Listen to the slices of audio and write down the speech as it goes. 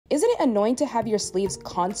Isn't it annoying to have your sleeves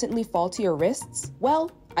constantly fall to your wrists?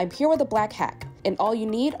 Well, I'm here with a black hack, and all you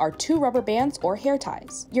need are 2 rubber bands or hair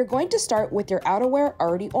ties. You're going to start with your outerwear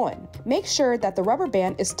already on. Make sure that the rubber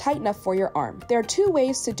band is tight enough for your arm. There are 2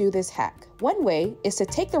 ways to do this hack. One way is to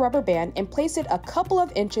take the rubber band and place it a couple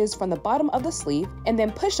of inches from the bottom of the sleeve and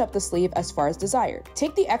then push up the sleeve as far as desired.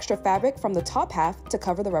 Take the extra fabric from the top half to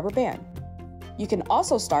cover the rubber band. You can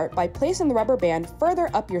also start by placing the rubber band further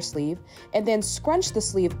up your sleeve and then scrunch the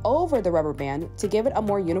sleeve over the rubber band to give it a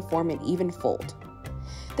more uniform and even fold.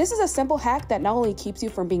 This is a simple hack that not only keeps you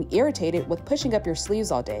from being irritated with pushing up your sleeves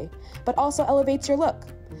all day, but also elevates your look.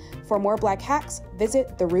 For more black hacks,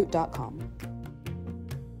 visit theroot.com.